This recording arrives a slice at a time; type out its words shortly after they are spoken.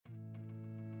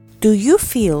Do you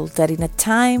feel that in a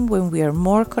time when we are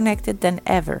more connected than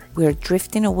ever, we are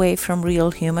drifting away from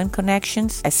real human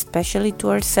connections, especially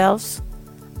to ourselves?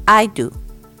 I do.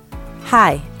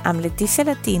 Hi, I'm Leticia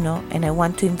Latino, and I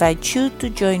want to invite you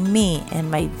to join me and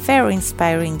my very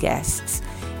inspiring guests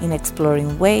in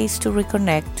exploring ways to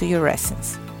reconnect to your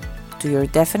essence, to your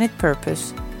definite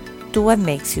purpose, to what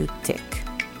makes you tick.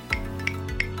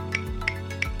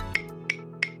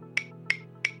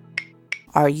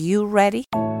 Are you ready?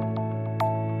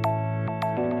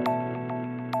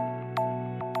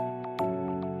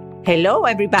 Hello,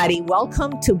 everybody.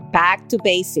 Welcome to Back to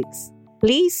Basics.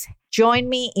 Please join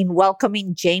me in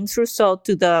welcoming James Rosseau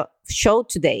to the show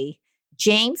today.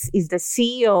 James is the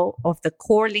CEO of the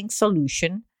CoreLink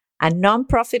Solution, a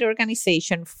nonprofit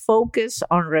organization focused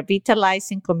on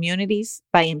revitalizing communities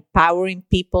by empowering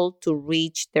people to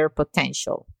reach their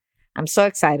potential. I'm so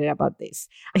excited about this.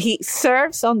 He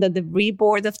serves on the DeVry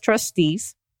Board of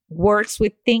Trustees, works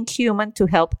with Think Human to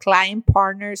help client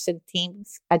partners and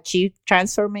teams achieve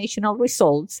transformational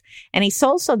results, and he's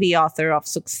also the author of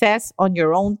Success on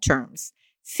Your Own Terms,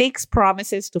 6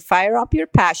 Promises to Fire Up Your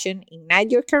Passion,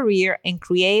 Ignite Your Career, and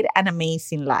Create an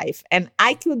Amazing Life. And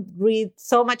I could read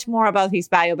so much more about his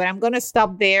bio, but I'm going to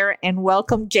stop there and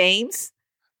welcome James.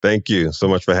 Thank you so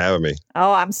much for having me.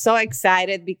 Oh, I'm so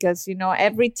excited because,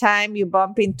 every time you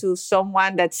bump into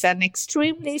someone that's an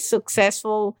extremely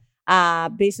successful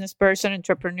business person,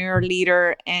 entrepreneur,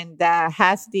 leader, and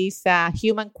has this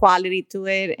human quality to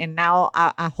it, and now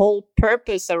a whole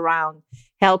purpose around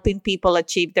helping people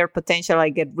achieve their potential, I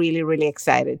get really, really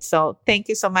excited. So thank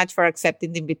you so much for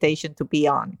accepting the invitation to be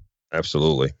on.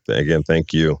 Absolutely. Again,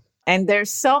 thank you. And there's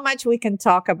so much we can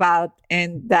talk about.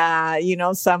 And,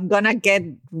 so I'm going to get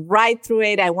right through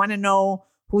it. I want to know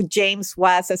who James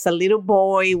was as a little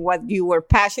boy, what you were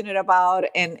passionate about,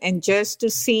 and just to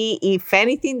see if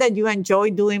anything that you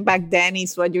enjoyed doing back then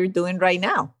is what you're doing right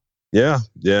now. Yeah.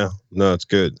 No, it's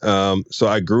good. So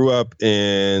I grew up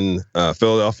in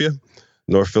Philadelphia,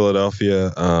 North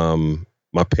Philadelphia.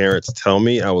 My parents tell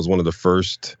me I was one of the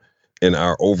first in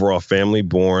our overall family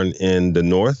born in the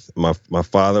North. My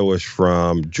father was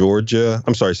from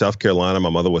South Carolina. My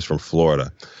mother was from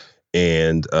Florida.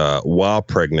 And while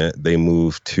pregnant, they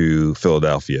moved to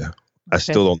Philadelphia. I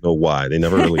still don't know why. They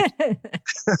never really.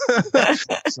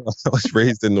 So I was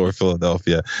raised in North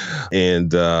Philadelphia.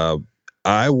 And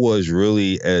I was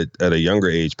really, at a younger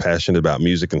age, passionate about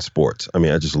music and sports. I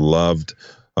mean, I just loved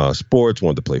sports,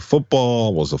 wanted to play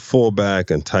football, was a fullback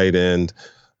and tight end.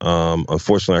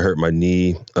 Unfortunately, I hurt my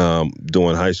knee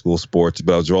doing high school sports,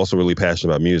 but I was also really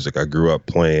passionate about music. I grew up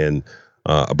playing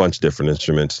a bunch of different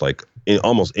instruments, like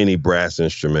almost any brass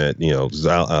instrument,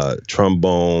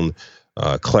 trombone,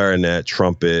 clarinet,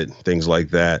 trumpet, things like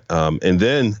that. And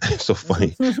then it's so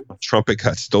funny, my trumpet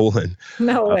got stolen.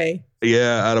 No way.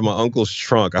 Out of my uncle's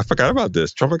trunk. I forgot about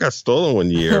this. Trumpet got stolen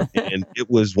one year, and it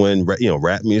was when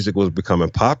rap music was becoming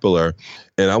popular,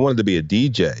 and I wanted to be a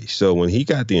DJ. So when he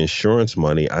got the insurance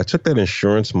money, I took that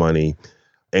insurance money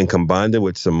and combined it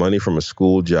with some money from a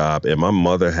school job. And my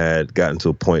mother had gotten to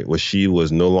a point where she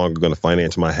was no longer going to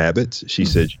finance my habits. She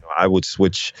said, I would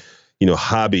switch,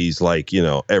 hobbies like,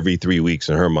 every 3 weeks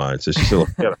in her mind. So she said, look,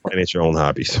 you got to finance your own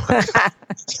hobbies.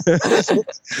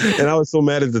 And I was so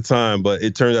mad at the time, but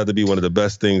it turned out to be one of the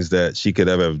best things that she could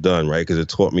ever have done, right? Because it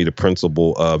taught me the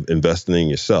principle of investing in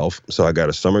yourself. So I got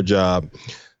a summer job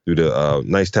through the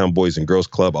Nicetown Boys and Girls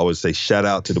Club. I would say shout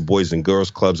out to the Boys and Girls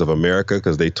Clubs of America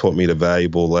because they taught me the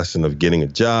valuable lesson of getting a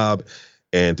job.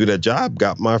 And through that job,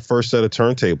 got my first set of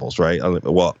turntables, right?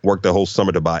 Worked the whole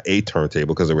summer to buy a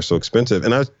turntable because they were so expensive.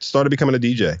 And I started becoming a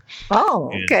DJ.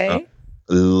 Oh, okay. And,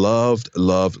 loved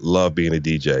being a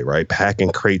DJ, right? Packing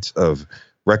crates of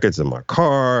records in my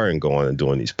car and going and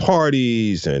doing these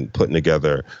parties and putting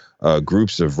together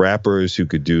groups of rappers who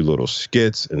could do little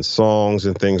skits and songs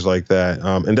and things like that.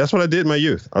 And that's what I did in my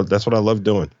youth. That's what I loved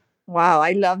doing. Wow,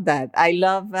 I love that. I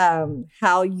love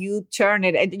how you turn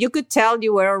it. And you could tell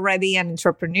you were already an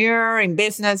entrepreneur in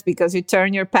business because you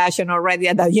turned your passion already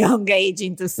at a young age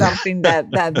into something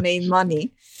that made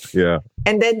money. Yeah.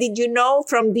 And then did you know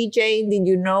from DJing, did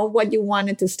you know what you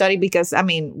wanted to study? Because,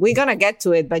 we're going to get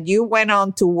to it, but you went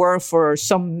on to work for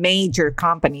some major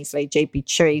companies like JP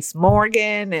Chase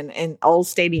Morgan and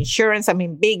Allstate Insurance.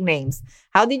 Big names.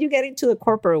 How did you get into the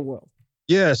corporate world?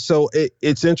 Yeah, so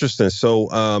it's interesting. So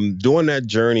during that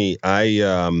journey,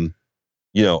 I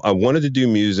wanted to do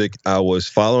music. I was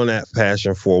following that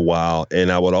passion for a while, and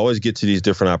I would always get to these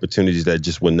different opportunities that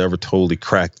just would never totally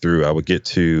crack through. I would get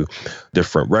to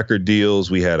different record deals.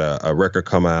 We had a record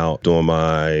come out during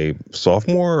my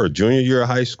sophomore or junior year of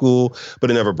high school,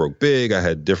 but it never broke big. I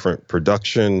had different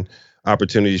production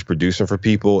opportunities producing for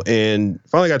people. And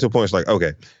finally got to a point, it's like,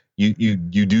 okay, you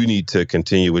do need to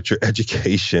continue with your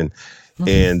education.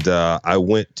 And I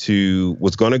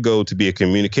was going to go to be a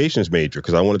communications major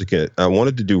because I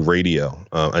wanted to do radio.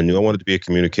 I knew I wanted to be a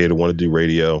communicator, wanted to do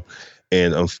radio.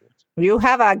 And you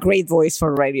have a great voice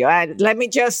for radio. Let me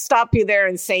just stop you there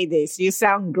and say this. You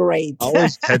sound great. I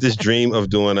always had this dream of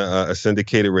doing a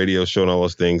syndicated radio show and all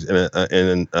those things.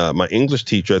 And my English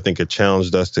teacher, I think, had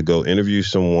challenged us to go interview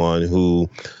someone who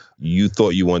you thought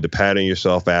you wanted to pattern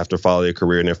yourself after, follow your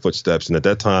career in their footsteps. And at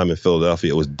that time in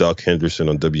Philadelphia, it was Doug Henderson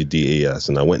on WDAS.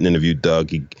 And I went and interviewed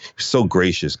Doug. He was so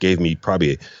gracious, gave me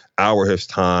probably an hour of his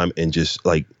time and just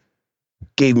like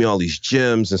gave me all these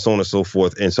gems and so on and so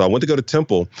forth. And so I went to go to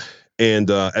Temple. And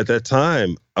at that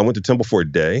time, I went to Temple for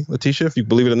a day, Letitia, if you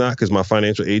believe it or not, because my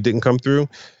financial aid didn't come through.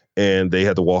 And they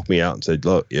had to walk me out and say,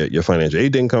 look, your financial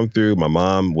aid didn't come through. My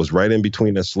mom was right in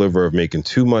between that sliver of making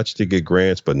too much to get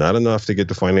grants, but not enough to get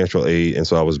the financial aid. And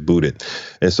so I was booted.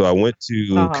 And so I went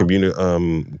to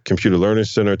Computer Learning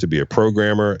Center to be a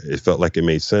programmer. It felt like it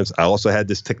made sense. I also had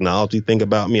this technology thing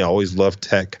about me. I always loved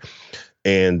tech.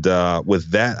 And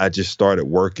with that, I just started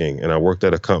working. And I worked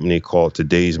at a company called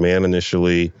Today's Man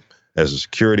initially as a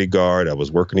security guard. I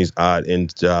was working these odd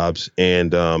end jobs.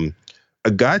 And a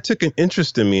guy took an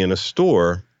interest in me in a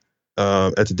store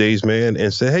at Today's Man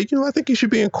and said, hey, I think you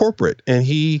should be in corporate. And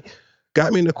he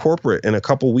got me into corporate in a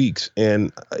couple weeks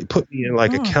and put me in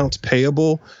like accounts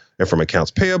payable. And from accounts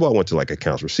payable, I went to like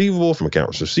accounts receivable, from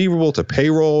accounts receivable to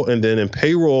payroll. And then in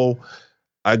payroll,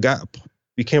 I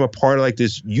became a part of like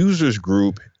this users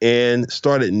group and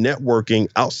started networking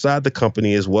outside the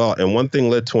company as well. And one thing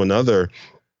led to another.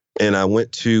 And I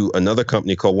went to another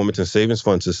company called Wilmington Savings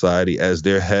Fund Society as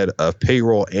their head of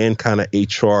payroll and kind of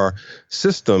HR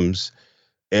systems.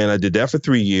 And I did that for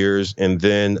 3 years and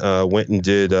then went and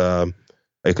did a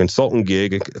consultant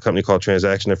gig, a company called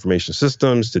Transaction Information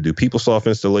Systems to do PeopleSoft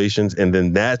installations. And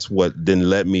then that's what then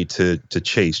led me to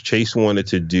Chase. Chase wanted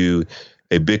to do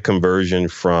a big conversion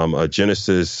from a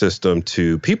Genesis system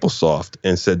to PeopleSoft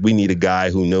and said, we need a guy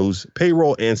who knows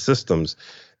payroll and systems.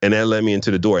 And that led me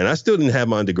into the door. And I still didn't have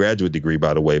my undergraduate degree,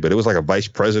 by the way, but it was like a vice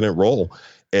president role.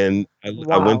 And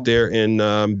I went there in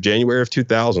January of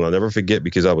 2000. I'll never forget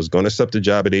because I was going to accept a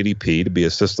job at ADP to be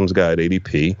a systems guy at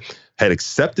ADP, had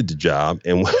accepted the job.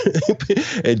 And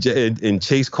and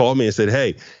Chase called me and said,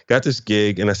 hey, got this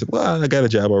gig. And I said, well, I got a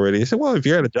job already. He said, well, if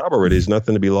you're at a job already, there's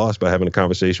nothing to be lost by having a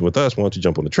conversation with us. Why don't you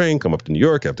jump on the train, come up to New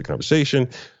York, have the conversation.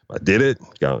 I did it,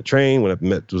 got on the train. When I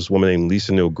met this woman named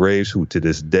Lisa Neal Graves, who to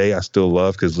this day I still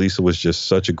love because Lisa was just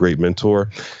such a great mentor.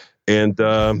 And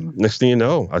next thing you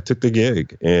know, I took the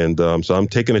gig. And so I'm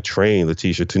taking a train,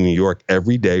 Letitia, to New York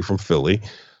every day from Philly.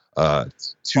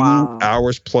 2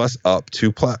 hours plus up,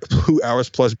 2 hours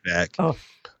plus back,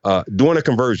 doing a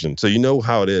conversion. So you know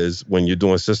how it is when you're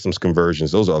doing systems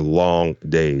conversions. Those are long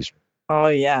days. Oh,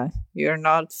 yeah. You're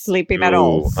not sleeping at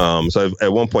all. So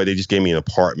at one point, they just gave me an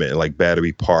apartment in like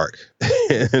Battery Park.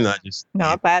 And I just...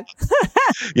 Not bad.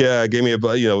 Yeah, gave me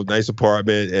a nice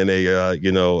apartment and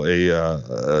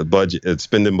a budget, a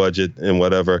spending budget and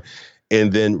whatever.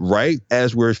 And then right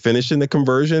as we're finishing the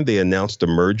conversion, they announced a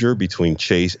merger between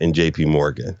Chase and JP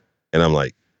Morgan. And I'm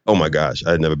like, oh my gosh,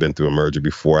 I had never been through a merger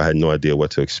before. I had no idea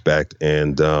what to expect.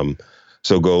 And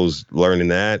so goes learning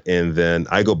that. And then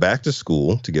I go back to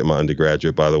school to get my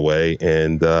undergraduate, by the way.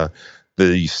 And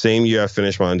the same year I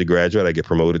finished my undergraduate, I get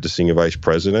promoted to senior vice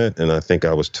president. And I think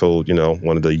I was told,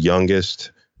 one of the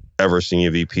youngest ever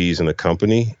senior VPs in the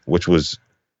company, which was,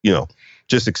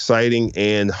 just exciting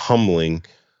and humbling.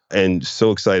 And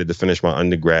so excited to finish my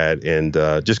undergrad and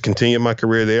just continue my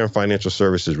career there in financial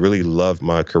services. Really loved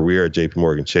my career at JP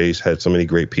Morgan Chase. Had so many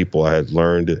great people I had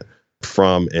learned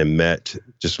from and met.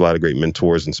 Just a lot of great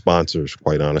mentors and sponsors,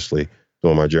 quite honestly,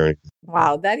 during my journey.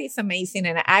 Wow, that is amazing.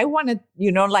 And I want to,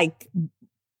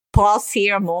 pause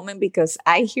here a moment because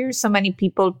I hear so many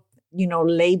people,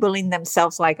 labeling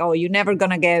themselves like, oh, you're never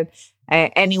going to get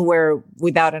anywhere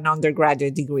without an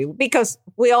undergraduate degree, because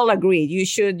we all agree you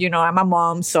should, I'm a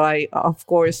mom, so I, of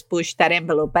course, push that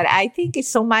envelope. But I think it's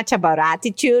so much about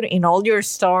attitude in all your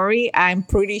story. I'm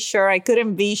pretty sure I could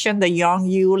envision the young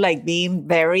you like being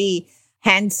very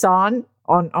hands-on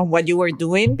on what you were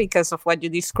doing because of what you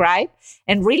described,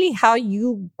 and really how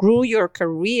you grew your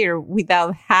career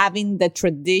without having the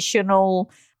traditional,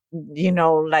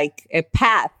 a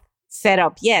path set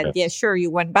up yet. Yeah, sure, you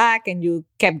went back and you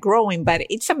kept growing, but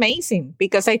it's amazing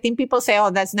because I think people say,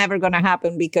 oh, that's never going to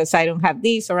happen because I don't have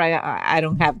this or I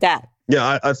don't have that.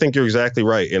 Yeah, I think you're exactly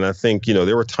right. And I think,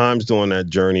 there were times during that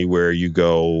journey where you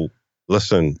go,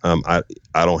 listen, I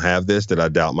don't have this. Did I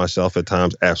doubt myself at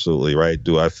times? Absolutely, right?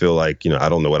 Do I feel like, I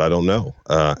don't know what I don't know?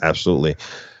 Absolutely.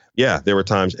 Yeah, there were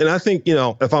times. And I think,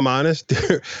 if I'm honest,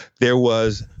 there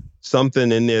was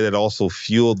something in there that also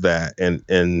fueled that.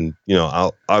 And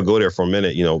I'll go there for a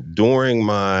minute. During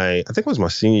I think it was my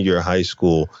senior year of high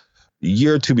school, a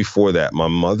year or two before that, my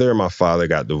mother and my father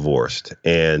got divorced.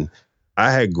 And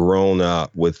I had grown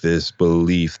up with this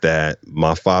belief that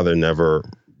my father never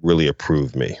really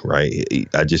approved me, right?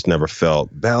 I just never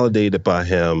felt validated by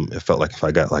him. It felt like if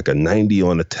I got like a 90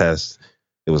 on a test,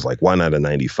 it was like, why not a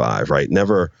 95, right?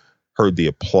 Never heard the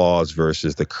applause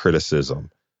versus the criticism.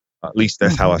 At least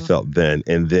that's how I felt then.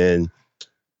 And then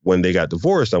when they got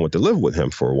divorced, I went to live with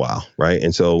him for a while, right?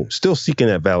 And so still seeking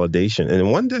that validation. And then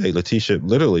one day, Letitia,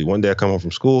 literally one day I come home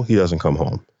from school, he doesn't come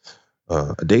home.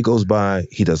 A day goes by,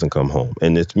 he doesn't come home.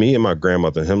 And it's me and my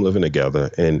grandmother and him living together.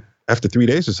 And after 3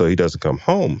 days or so, he doesn't come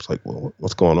home. It's like, well,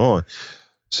 what's going on?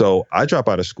 So I drop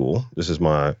out of school. This is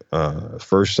my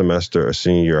first semester of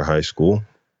senior year of high school.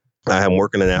 I am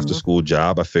working an after-school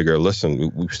job. I figure,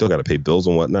 listen, we still got to pay bills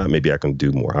and whatnot. Maybe I can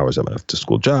do more hours of an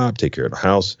after-school job, take care of the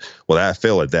house. Well, I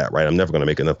fail at that, right? I'm never going to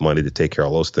make enough money to take care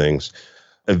of all those things.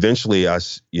 Eventually, I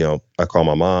call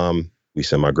my mom. We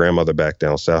send my grandmother back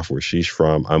down south where she's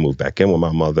from. I move back in with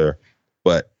my mother,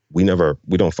 but we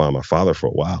don't find my father for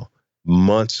a while.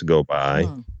 Months go by.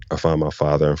 I find my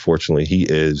father. Unfortunately, he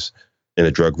is in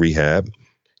a drug rehab.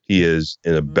 He is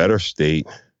in a better state.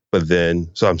 But then,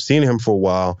 so I'm seeing him for a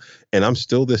while, and I'm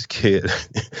still this kid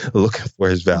looking for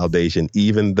his validation,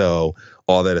 even though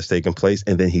all that has taken place.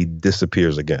 And then he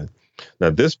disappears again. Now,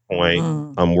 at this point,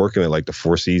 I'm working at like the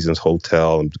Four Seasons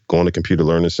Hotel. I'm going to Computer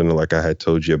Learning Center, like I had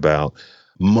told you about.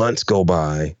 Months go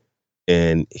by,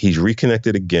 and he's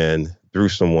reconnected again through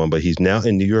someone, but he's now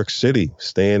in New York City,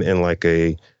 staying in like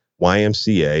a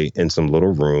YMCA in some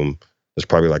little room. There's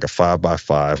probably like a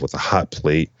 5x5 with a hot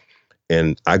plate.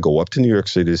 And I go up to New York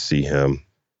City to see him,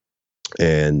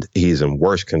 and he's in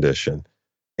worse condition.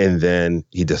 And then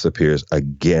he disappears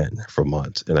again for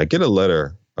months. And I get a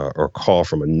letter or call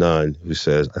from a nun who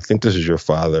says, I think this is your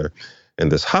father in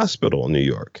this hospital in New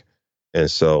York.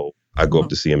 And so I go up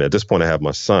to see him. At this point, I have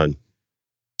my son.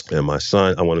 And my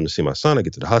son, I want him to see my son. I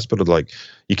get to the hospital, like,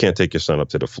 you can't take your son up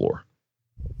to the floor.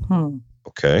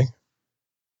 Okay.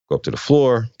 Go up to the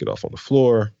floor, get off on the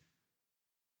floor.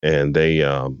 And they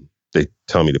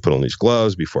tell me to put on these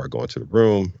gloves before I go into the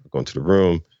room. I go into the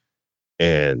room,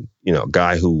 and, a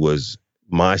guy who was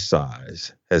my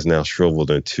size has now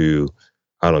shriveled into,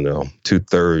 I don't know,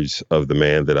 2/3 of the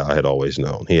man that I had always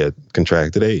known. He had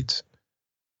contracted AIDS.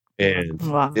 And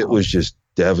it was just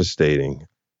devastating.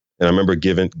 And I remember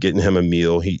getting him a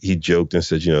meal. He joked and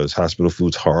said, this hospital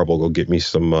food's horrible. Go get me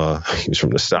some, he was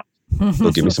from the South.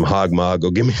 Go get me some hog mog.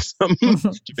 Go get me some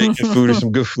Jamaican food or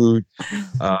some good food.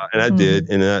 And I did.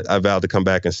 And I vowed to come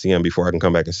back and see him before I can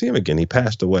come back and see him again. He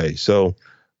passed away. So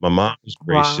my mom was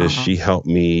gracious. She helped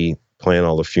me plan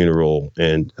all the funeral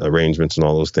and arrangements and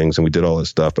all those things. And we did all that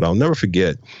stuff. But I'll never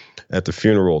forget, at the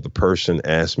funeral, the person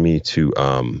asked me to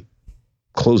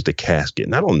close the casket.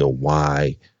 And I don't know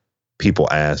why people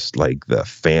ask like a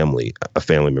family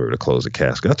member to close a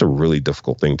casket. That's a really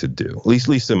difficult thing to do, at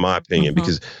least in my opinion,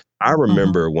 because I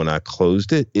remember when I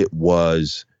closed it, it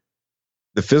was,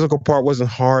 the physical part wasn't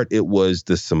hard. It was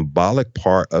the symbolic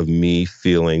part of me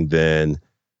feeling then,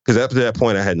 because up to that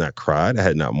point I had not cried, I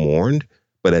had not mourned.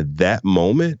 But at that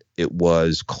moment, it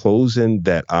was closing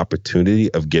that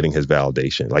opportunity of getting his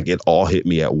validation. Like, it all hit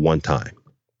me at one time.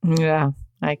 Yeah,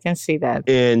 I can see that.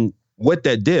 And what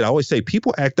that did, I always say,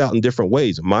 people act out in different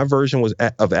ways. My version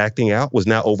of acting out was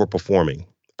now overperforming.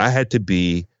 I had to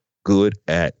be good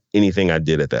at anything I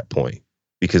did at that point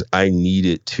because I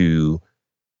needed to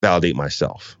validate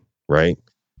myself, right?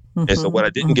 And so what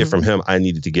I didn't get from him, I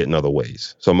needed to get in other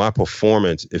ways. So my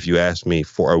performance, if you ask me,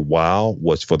 for a while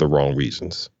was for the wrong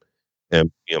reasons.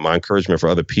 And my encouragement for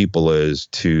other people is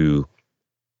to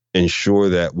ensure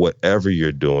that whatever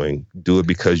you're doing, do it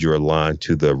because you're aligned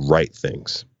to the right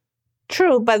things.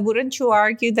 True, but wouldn't you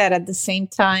argue that at the same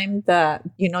time,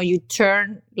 you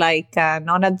turn like an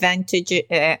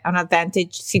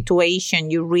unadvantage situation,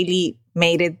 you really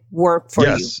made it work for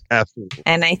you? Yes, absolutely.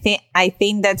 And I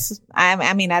think that's,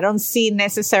 I don't see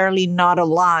necessarily not a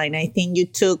line. I think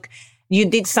you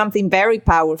did something very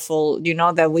powerful,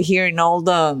 that we hear in all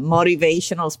the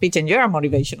motivational speech, and you're a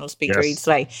motivational speaker. Yes. It's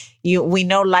like, we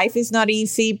know life is not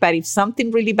easy, but if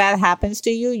something really bad happens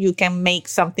to you, you can make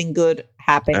something good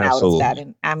happen Absolutely. Out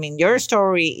of that. And your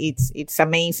story, it's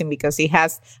amazing because it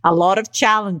has a lot of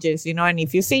challenges, and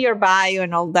if you see your bio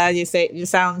and all that, you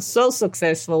sound so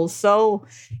successful, so,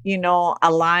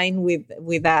 aligned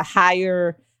with a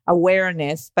higher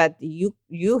awareness, but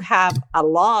you have a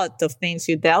lot of things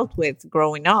you dealt with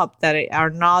growing up that are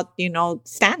not,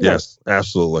 standard. Yes,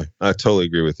 absolutely. I totally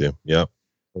agree with you. Yep.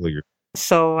 Totally agree.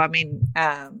 So, I mean,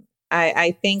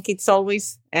 I think it's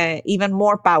always even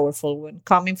more powerful when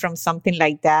coming from something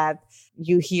like that.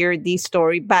 You hear this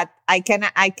story, but I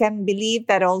can believe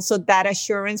that also that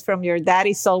assurance from your dad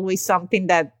is always something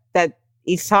that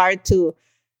is hard to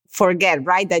forget,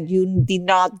 right? That you did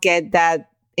not get that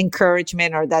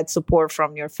encouragement or that support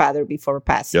from your father before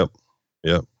passing.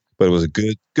 Yep. But it was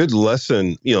a good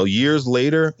lesson. Years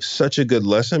later, such a good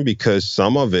lesson, because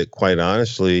some of it, quite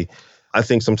honestly, I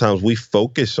think sometimes we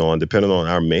focus on, depending on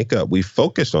our makeup, we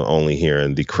focus on only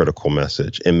hearing the critical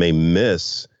message and may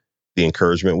miss the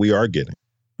encouragement we are getting.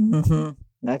 Mm-hmm.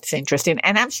 That's interesting.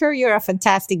 And I'm sure you're a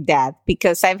fantastic dad,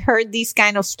 because I've heard these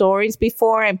kind of stories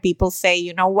before, and people say,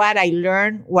 you know what, I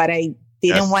learned what I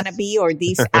didn't want to be, or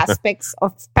these aspects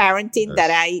of parenting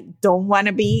that I don't want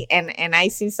to be. And I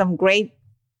see some great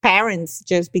parents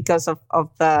just because of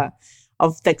the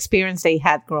experience they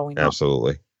had growing up.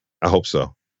 Absolutely. I hope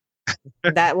so.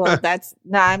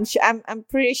 I'm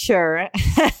pretty sure.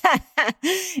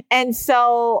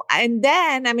 And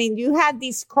then, I mean, you had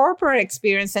this corporate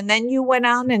experience, and then you went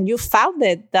on and you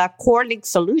founded the Core Link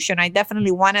Solution. I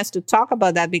definitely want us to talk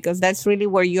about that, because that's really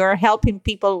where you're helping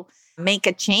people make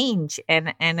a change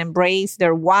and embrace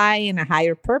their why and a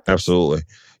higher purpose. Absolutely.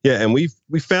 Yeah. And we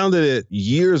founded it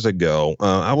years ago.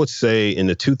 I would say in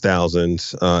the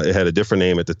 2000s. It had a different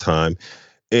name at the time.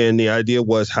 And the idea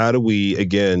was, how do we,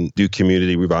 again, do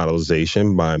community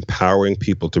revitalization by empowering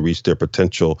people to reach their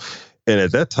potential? And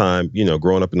at that time,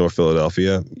 growing up in North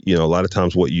Philadelphia, a lot of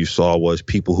times what you saw was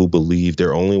people who believed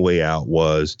their only way out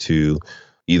was to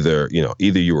either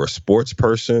you were a sports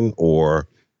person or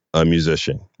a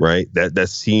musician, right? That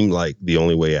seemed like the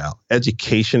only way out.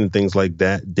 Education and things like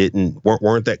that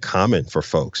weren't that common for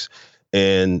folks.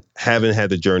 And having had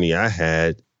the journey I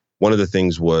had, one of the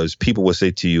things was people would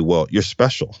say to you, well, you're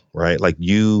special, right? Like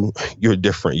you're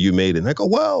different, you made it. And I go,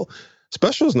 well,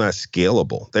 special is not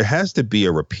scalable. There has to be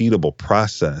a repeatable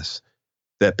process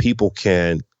that people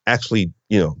can actually,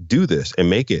 do this and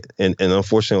make it. And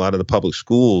unfortunately, a lot of the public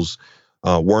schools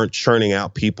weren't churning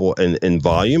out people in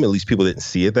volume. At least people didn't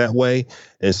see it that way.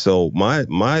 And so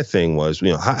my thing was,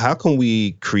 how can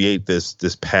we create this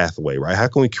pathway, right? How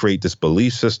can we create this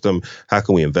belief system? How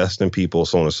can we invest in people,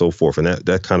 so on and so forth? And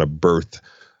that kind of birthed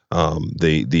our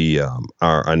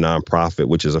nonprofit,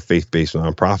 which is a faith-based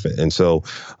nonprofit. And so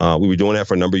we were doing that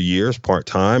for a number of years,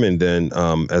 part-time. And then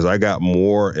as I got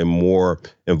more and more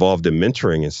involved in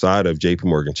mentoring inside of JP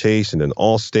Morgan Chase and then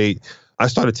Allstate, I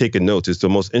started taking notes. It's the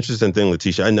most interesting thing,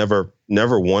 Letitia. I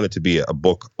never wanted to be a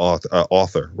book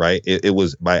author, right? It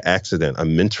was by accident. I'm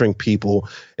mentoring people,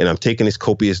 and I'm taking these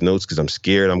copious notes because I'm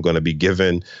scared I'm going to be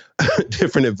given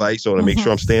different advice. So I want to make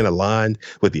sure I'm staying aligned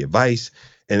with the advice.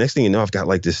 And next thing you know, I've got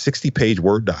like this 60-page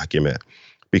Word document,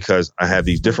 because I have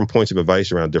these different points of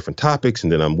advice around different topics,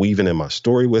 and then I'm weaving in my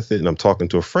story with it. And I'm talking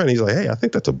to a friend. He's like, hey, I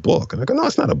think that's a book. And I go, no,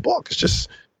 it's not a book. It's just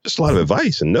a lot of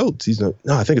advice and notes. He's like,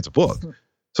 no, I think it's a book.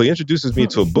 So he introduces me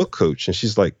to a book coach, and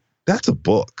she's like, that's a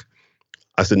book.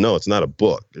 I said, no, it's not a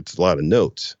book. It's a lot of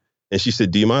notes. And she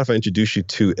said, do you mind if I introduce you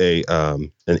to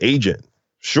an agent?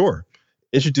 Sure.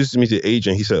 Introduces me to the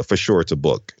agent. He said, for sure, it's a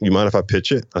book. You mind if I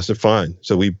pitch it? I said, fine.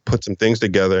 So we put some things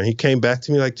together, and he came back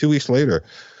to me like 2 weeks later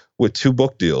with 2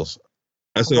 book deals.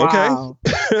 I said, wow.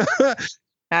 Okay.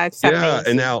 That's amazing.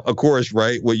 And now, of course,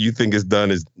 right, what you think is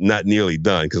done is not nearly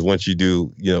done, because once you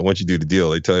do the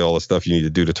deal, they tell you all the stuff you need to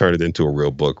do to turn it into a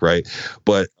real book, right?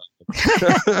 But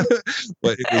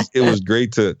but it was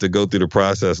great to go through the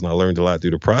process, and I learned a lot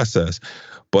through the process.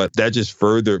 But that just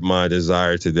furthered my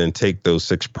desire to then take those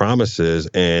 6 promises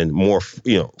and more,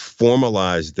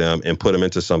 formalize them and put them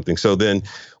into something. So then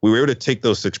we were able to take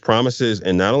those 6 promises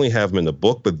and not only have them in the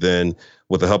book, but then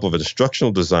with the help of an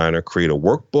instructional designer, create a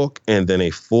workbook and then a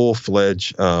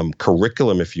full-fledged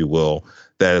curriculum, if you will,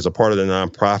 that as a part of the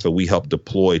nonprofit, we help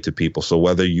deploy to people. So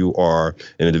whether you are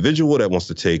an individual that wants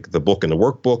to take the book and the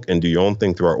workbook and do your own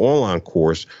thing through our online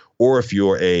course, or if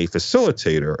you're a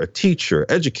facilitator, a teacher,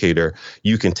 educator,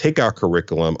 you can take our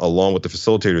curriculum along with the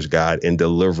facilitator's guide and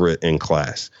deliver it in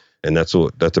class. And that's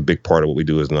a big part of what we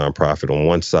do as a nonprofit on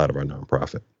one side of our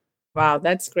nonprofit. Wow,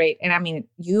 that's great. And I mean,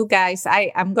 you guys,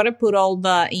 I'm going to put all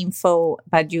the info,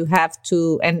 but you have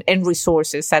to, and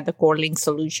resources at the Core Link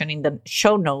Solution in the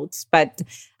show notes. But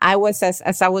I was,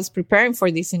 as I was preparing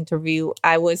for this interview,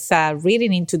 I was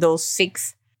reading into those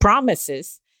 6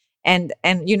 promises. And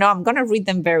I'm going to read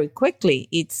them very quickly.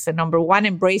 It's number 1,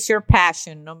 embrace your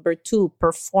passion. Number 2,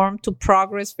 perform to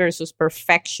progress versus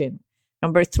perfection.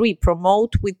 Number 3,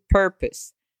 promote with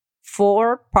purpose.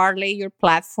 4, parlay your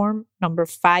platform. Number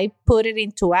 5, put it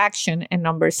into action. And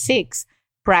number 6,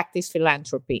 practice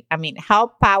philanthropy. I mean, how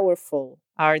powerful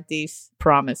are these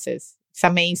promises? It's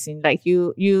amazing. Like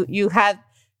you had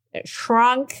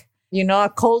shrunk, a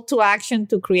call to action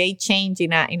to create change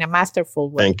in a masterful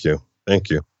way. Thank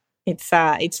you.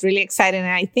 It's really exciting.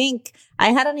 And I think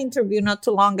I had an interview not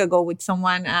too long ago with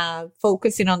someone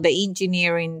focusing on the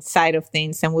engineering side of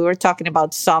things, and we were talking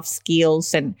about soft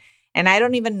skills, and I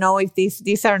don't even know if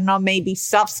these are not maybe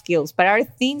soft skills, but are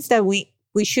things that we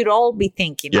should all be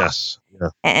thinking. Yes.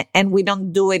 Of. Yeah. And we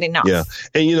don't do it enough. Yeah.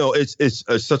 And,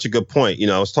 it's such a good point.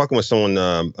 I was talking with someone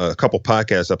a couple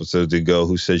podcast episodes ago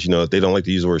who says, they don't like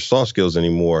to use the word soft skills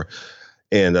anymore.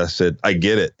 And I said, I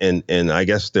get it. And I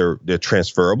guess they're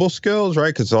transferable skills,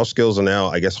 right? Because soft skills are now,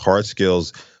 I guess, hard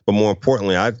skills. But more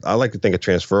importantly, I like to think of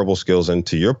transferable skills. And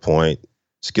to your point,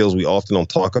 skills we often don't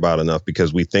talk about enough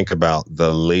because we think about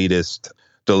the latest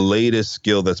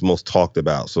skill that's most talked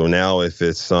about. So now if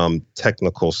it's some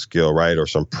technical skill, right, or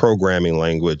some programming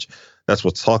language, that's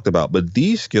what's talked about. But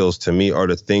these skills to me are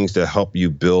the things that help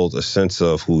you build a sense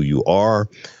of who you are,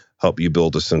 help you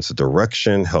build a sense of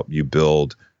direction, help you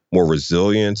build more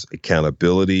resilience,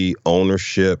 accountability,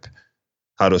 ownership,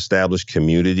 how to establish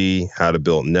community, how to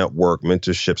build network,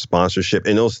 mentorship, sponsorship,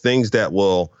 and those things that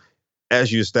will,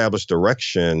 as you establish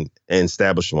direction and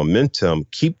establish momentum,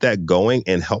 keep that going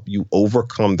and help you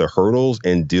overcome the hurdles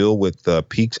and deal with the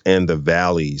peaks and the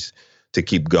valleys to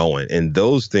keep going. And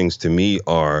those things to me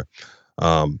are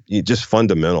just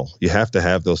fundamental. You have to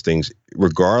have those things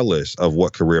regardless of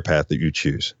what career path that you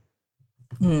choose.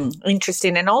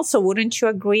 Interesting. And also, wouldn't you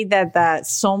agree that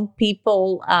some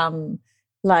people,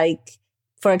 like,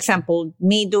 for example,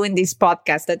 me doing this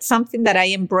podcast, that's something that I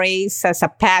embrace as a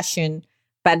passion,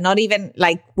 but not even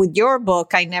like with your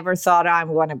book, I never thought I'm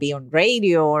going to be on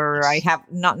radio or I have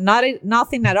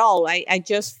nothing at all. I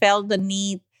just felt the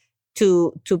need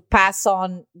to pass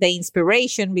on the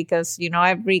inspiration because,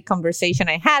 every conversation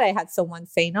I had someone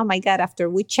saying, oh my God, after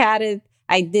we chatted,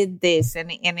 I did this and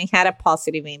it had a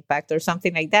positive impact or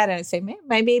something like that. And I say, man,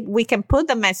 maybe we can put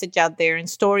the message out there in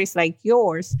stories like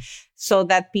yours so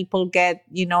that people get,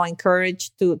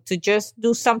 encouraged to just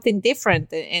do something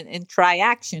different and try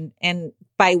action. And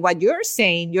by what you're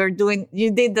saying,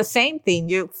 you did the same thing.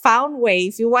 You found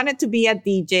ways. You wanted to be a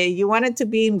DJ. You wanted to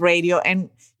be in radio, and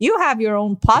you have your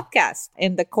own podcast.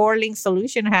 And the Core Link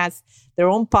Solution has their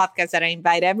own podcast that I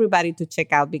invite everybody to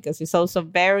check out because it's also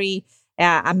very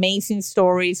amazing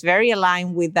stories, very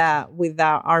aligned with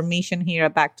our mission here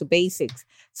at Back to Basics.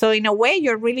 So in a way,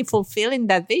 you're really fulfilling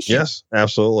that vision. Yes,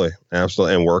 absolutely,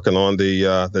 and working on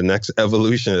the next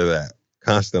evolution of that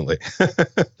constantly.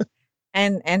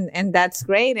 And that's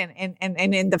great.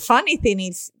 And the funny thing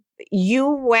is, you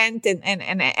went and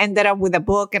ended up with a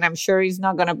book, and I'm sure it's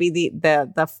not going to be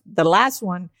the last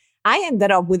one. I ended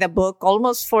up with a book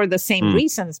almost for the same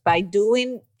reasons, by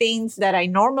doing things that I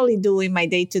normally do in my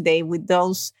day-to-day with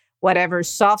those whatever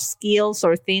soft skills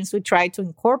or things we try to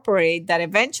incorporate that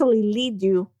eventually lead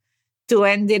you to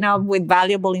ending up with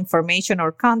valuable information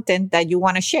or content that you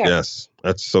want to share. Yes,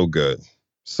 that's so good.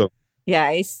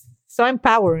 It's so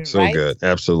empowering, so right? So good.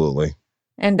 Absolutely.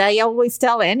 And I always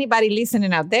tell anybody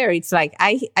listening out there, it's like,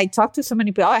 I talk to so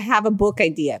many people, I have a book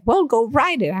idea. Well, go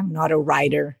write it. I'm not a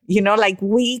writer. Like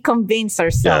we convince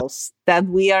ourselves that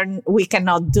we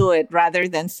cannot do it rather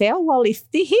than say, oh, well, if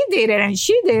he did it and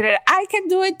she did it, I can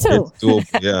do it too.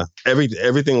 Yeah.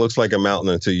 Everything looks like a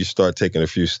mountain until you start taking a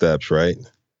few steps, right?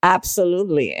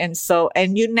 Absolutely. And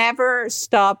you never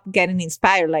stop getting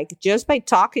inspired. Like just by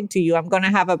talking to you, I'm going to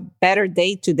have a better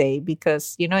day today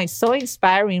because, it's so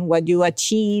inspiring what you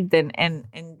achieved and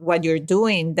what you're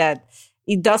doing that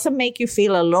it doesn't make you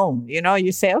feel alone.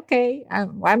 You say, okay,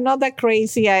 I'm not that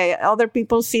crazy. Other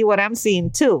people see what I'm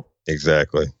seeing too.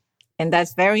 Exactly. And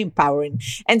that's very empowering.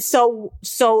 And so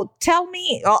tell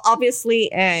me,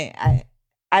 obviously, I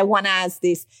want to ask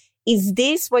this. Is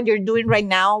this what you're doing right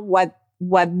now?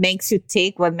 What makes you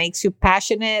tick, what makes you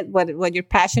passionate, what you're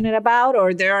passionate about?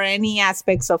 Or there are any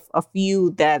aspects of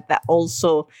you that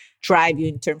also drive you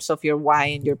in terms of your why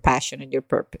and your passion and your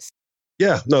purpose?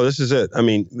 Yeah, no, this is it. I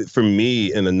mean, for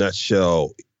me, in a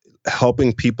nutshell,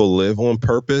 helping people live on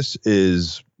purpose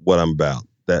is what I'm about.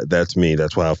 That's me.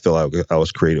 That's what I feel I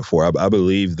was created for. I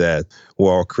believe that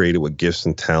we're all created with gifts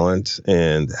and talents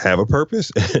and have a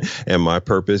purpose. And my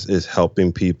purpose is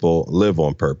helping people live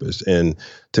on purpose. And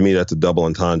to me, that's a double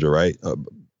entendre, right?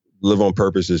 Live on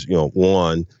purpose is,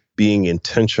 one, being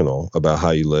intentional about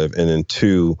how you live. And then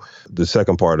two, the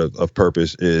second part of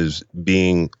purpose is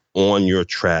being on your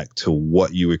track to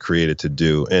what you were created to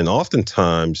do. And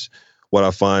oftentimes what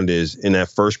I find is in that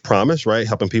first promise, right,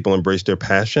 helping people embrace their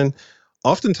passion,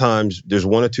 oftentimes there's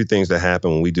one or two things that happen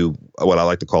when we do what I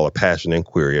like to call a passion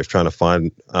inquiry, of trying to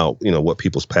find out, what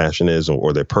people's passion is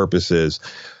or their purpose is.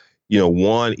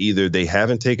 One, either they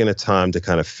haven't taken the time to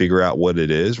kind of figure out what it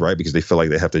is, right? Because they feel like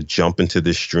they have to jump into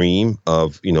the stream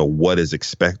of, what is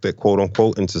expected, quote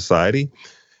unquote, in society.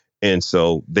 And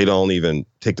so they don't even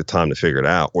take the time to figure it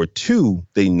out. Or two,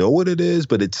 they know what it is,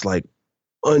 but it's like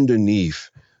underneath,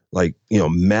 like,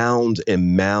 mounds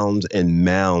and mounds and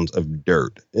mounds of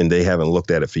dirt. And they haven't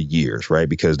looked at it for years, right?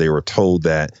 Because they were told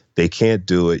that they can't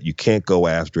do it. You can't go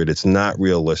after it. It's not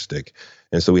realistic.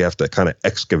 And so we have to kind of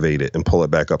excavate it and pull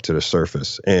it back up to the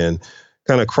surface and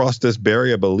kind of cross this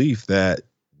barrier of belief that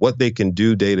what they can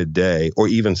do day to day, or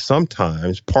even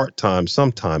sometimes part-time,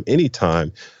 sometime,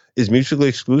 anytime, is mutually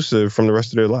exclusive from the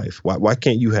rest of their life. Why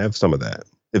can't you have some of that?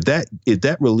 If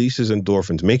that releases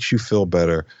endorphins, makes you feel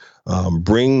better,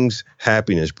 brings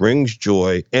happiness, brings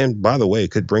joy, and by the way,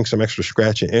 it could bring some extra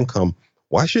scratch and income,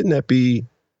 why shouldn't that be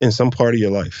in some part of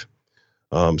your life?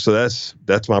 So that's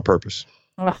my purpose.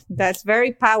 Oh, that's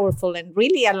very powerful and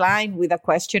really aligned with a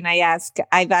question I ask.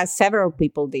 I've asked several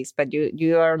people this, but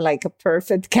you are like a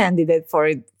perfect candidate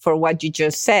for what you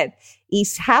just said.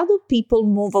 Is how do people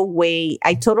move away?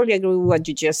 I totally agree with what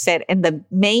you just said. And the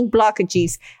main blockage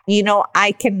is,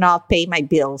 I cannot pay my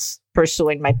bills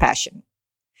pursuing my passion.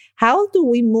 How do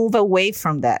we move away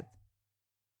from that?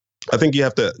 I think you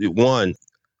have to, one,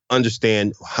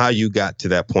 understand how you got to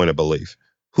that point of belief.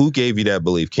 Who gave you that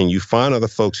belief? Can you find other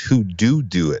folks who do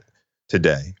it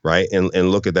today, right?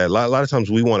 And look at that. A lot of times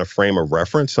we want to frame a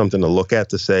reference, something to look at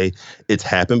to say it's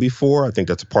happened before. I think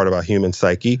that's a part of our human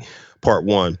psyche, part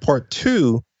one. Part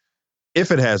two, if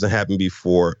it hasn't happened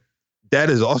before, that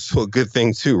is also a good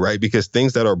thing too, right? Because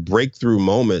things that are breakthrough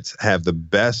moments have the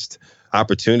best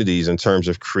opportunities in terms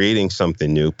of creating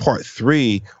something new. Part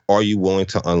three, are you willing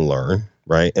to unlearn,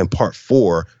 right? And part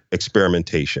four,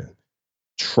 experimentation.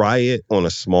 Try it on a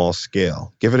small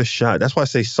scale. Give it a shot. That's why I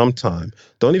say sometime.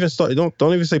 Don't even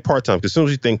say part-time. Because as soon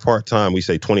as you think part-time, we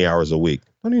say 20 hours a week.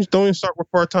 Don't even start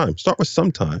with part-time. Start with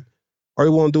sometime. Are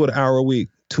you willing to do it an hour a week,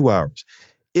 2 hours?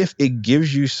 If it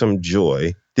gives you some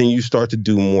joy, then you start to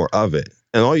do more of it.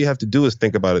 And all you have to do is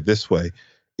think about it this way.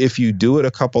 If you do it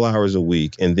a couple hours a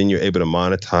week and then you're able to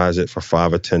monetize it for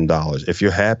 $5 or $10, if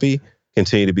you're happy,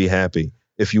 continue to be happy.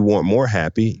 If you want more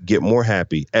happy, get more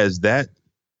happy. As that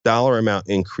dollar amount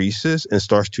increases and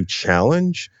starts to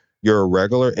challenge your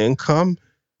regular income,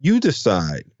 you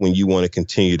decide when you want to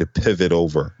continue to pivot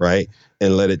over, right?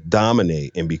 And let it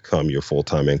dominate and become your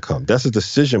full-time income. That's a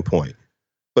decision point,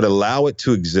 but allow it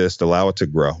to exist, allow it to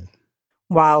grow.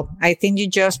 Wow. I think you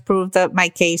just proved my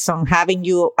case on having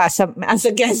you as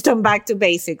a guest on Back to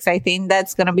Basics. I think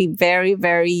that's going to be very,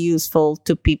 very useful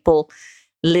to people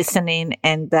listening.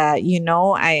 And,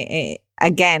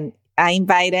 I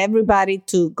invite everybody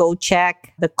to go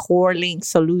check the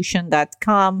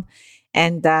corelinkssolution.com,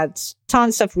 and that's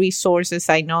tons of resources.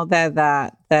 I know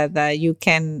that you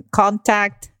can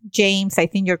contact James. I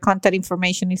think your contact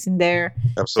information is in there.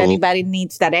 Absolutely. If anybody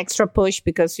needs that extra push,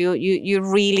 because you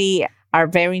really are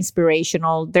very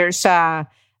inspirational. There's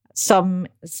some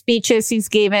speeches he's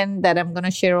given that I'm going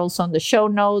to share also on the show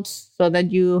notes, so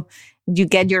that you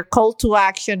get your call to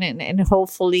action and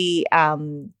hopefully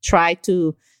try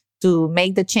to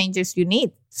make the changes you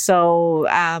need. So,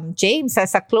 James,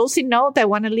 as a closing note, I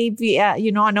want to leave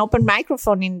an open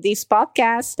microphone in this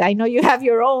podcast. I know you have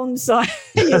your own, so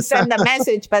you send a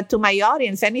message. But to my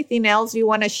audience, anything else you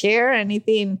want to share?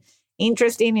 Anything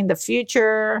interesting in the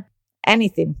future?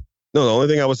 Anything? No, the only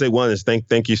thing I would say, one, is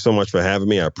thank you so much for having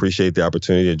me. I appreciate the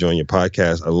opportunity to join your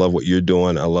podcast. I love what you're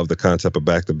doing. I love the concept of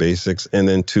Back to Basics. And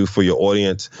then two, for your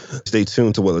audience, stay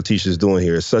tuned to what Letitia's doing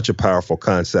here. It's such a powerful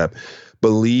concept.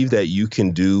 Believe that you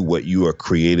can do what you are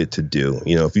created to do.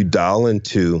 If you dial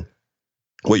into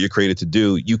what you're created to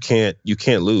do, you can't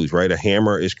lose, right? A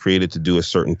hammer is created to do a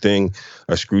certain thing.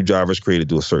 A screwdriver is created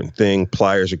to do a certain thing.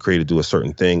 Pliers are created to do a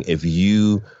certain thing. If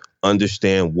you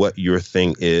understand what your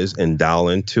thing is and dial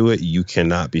into it, you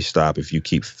cannot be stopped if you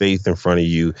keep faith in front of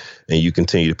you and you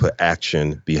continue to put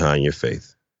action behind your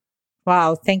faith.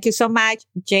 Wow. Thank you so much,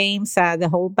 James. The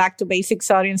whole Back to Basics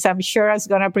audience, I'm sure, is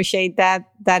going to appreciate that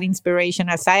inspiration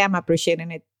as I am appreciating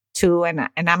it too. And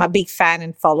I'm a big fan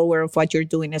and follower of what you're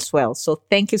doing as well. So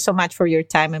thank you so much for your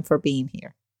time and for being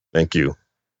here. Thank you.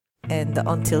 And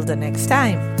until the next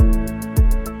time.